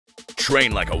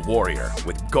Train like a warrior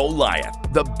with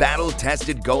Goaliath. The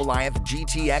battle-tested Goaliath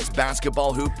GTX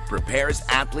basketball hoop prepares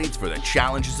athletes for the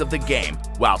challenges of the game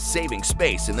while saving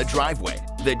space in the driveway.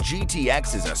 The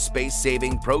GTX is a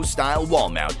space-saving pro-style wall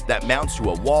mount that mounts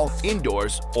to a wall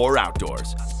indoors or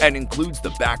outdoors and includes the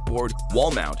backboard,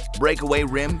 wall mount, breakaway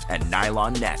rim, and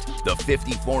nylon net. The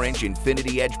 54-inch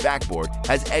infinity edge backboard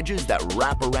has edges that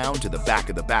wrap around to the back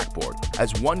of the backboard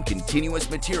as one continuous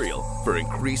material for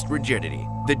increased rigidity.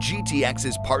 The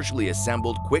GTX's partially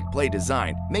assembled quick-play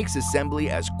design makes assembly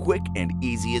as quick and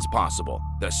easy as possible.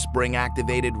 The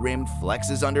spring-activated rim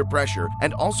flexes under pressure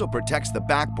and also protects the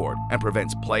backboard and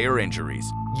prevents player injuries.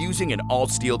 Using an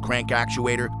all-steel crank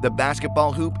actuator, the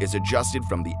basketball hoop is adjusted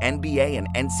from the NBA and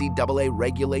NCAA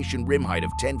regulation rim height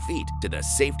of 10 feet to the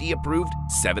safety-approved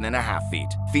 7.5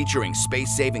 feet. Featuring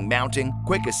space-saving mounting,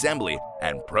 quick assembly,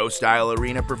 and pro-style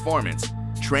arena performance,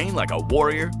 train like a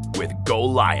warrior with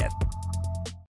Goaliath.